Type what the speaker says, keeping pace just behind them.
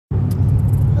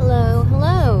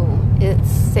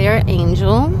Sarah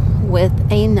Angel with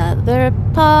another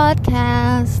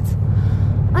podcast.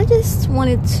 I just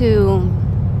wanted to,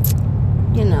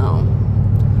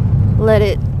 let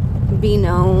it be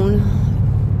known,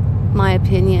 my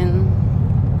opinion,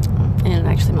 and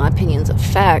actually my opinion's a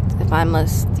fact, if I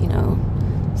must,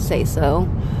 say so.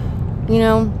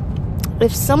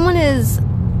 If someone is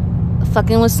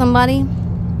fucking with somebody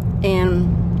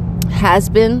and has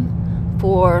been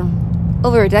for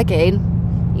over a decade,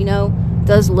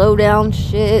 does low down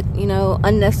shit,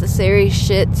 unnecessary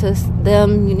shit to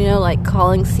them, like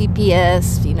calling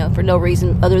CPS, for no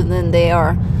reason other than they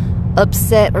are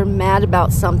upset or mad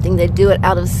about something. They do it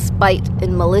out of spite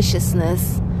and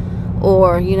maliciousness,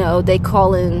 or, they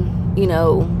call in,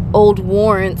 old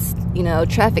warrants,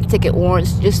 traffic ticket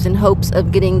warrants, just in hopes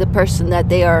of getting the person that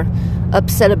they are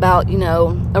upset about,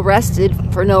 arrested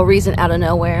for no reason out of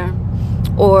nowhere,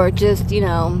 or just,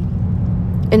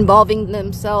 involving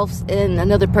themselves in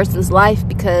another person's life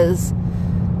because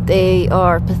they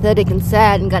are pathetic and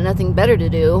sad and got nothing better to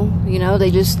do. They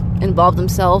just involve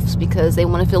themselves because they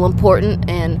want to feel important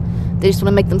and they just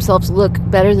want to make themselves look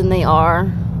better than they are.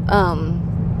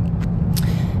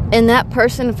 And that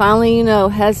person finally,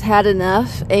 has had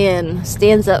enough and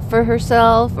stands up for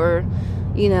herself, or,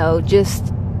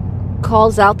 just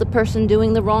calls out the person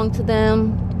doing the wrong to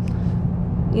them.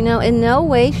 In no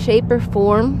way, shape, or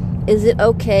form is it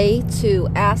okay to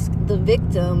ask the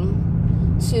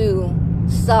victim to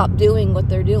stop doing what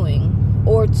they're doing,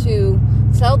 or to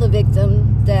tell the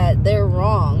victim that they're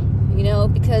wrong,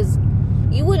 because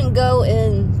you wouldn't go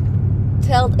and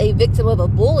tell a victim of a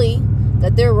bully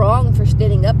that they're wrong for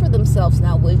standing up for themselves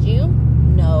now, would you?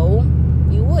 No,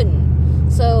 you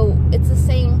wouldn't. So it's the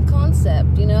same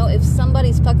concept, if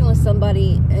somebody's fucking with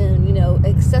somebody and,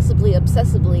 excessively,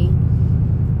 obsessively,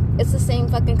 it's the same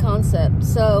fucking concept.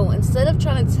 So instead of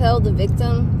trying to tell the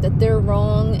victim that they're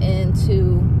wrong and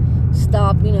to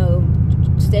stop,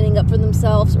 standing up for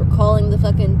themselves, or calling the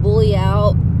fucking bully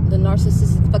out, the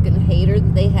narcissistic fucking hater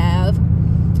that they have,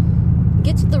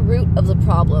 get to the root of the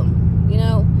problem.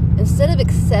 Instead of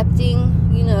accepting,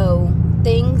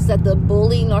 things that the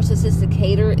bully narcissistic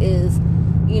hater is,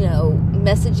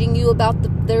 messaging you about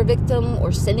their victim,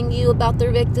 or sending you about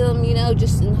their victim,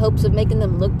 just in hopes of making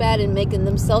them look bad and making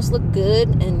themselves look good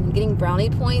and getting brownie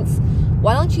points,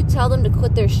 why don't you tell them to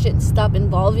quit their shit and stop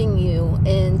involving you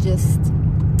and just,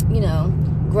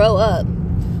 grow up.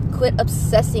 Quit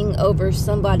obsessing over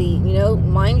somebody,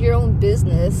 mind your own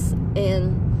business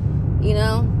and,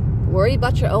 worry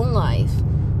about your own life.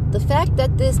 The fact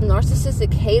that this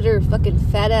narcissistic hater, fucking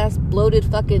fat ass, bloated,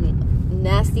 fucking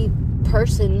nasty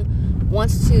person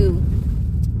wants to,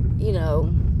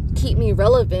 keep me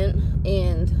relevant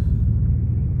and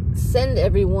send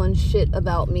everyone shit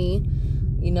about me,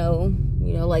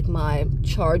 like my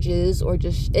charges, or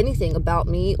just anything about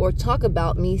me, or talk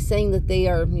about me, saying that they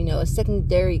are, a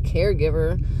secondary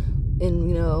caregiver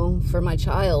and, for my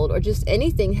child, or just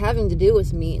anything having to do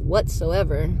with me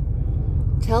whatsoever.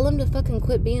 Tell them to fucking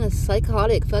quit being a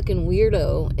psychotic fucking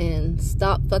weirdo and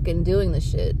stop fucking doing the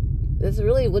shit. That's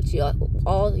really what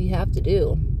all you have to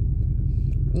do.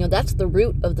 That's the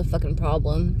root of the fucking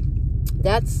problem.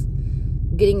 That's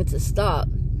getting it to stop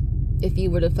if you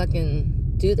were to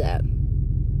fucking do that.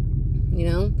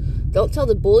 Don't tell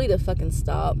the bully to fucking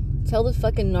stop. Tell the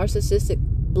fucking narcissistic,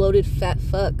 bloated, fat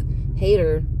fuck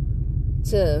hater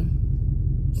to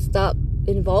stop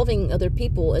involving other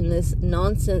people in this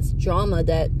nonsense drama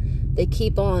that they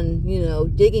keep on,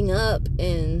 digging up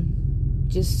and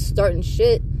just starting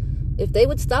shit. If they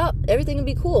would stop, everything would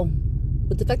be cool.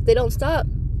 But the fact that they don't stop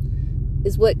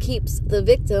is what keeps the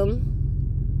victim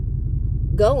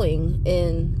going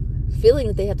and feeling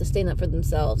that they have to stand up for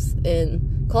themselves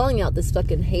and calling out this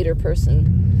fucking hater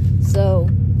person. So,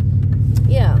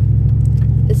 yeah,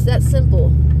 it's that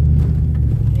simple.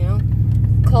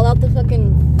 Call out the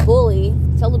fucking bully.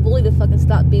 Tell the bully to fucking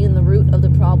stop being the root of the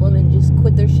problem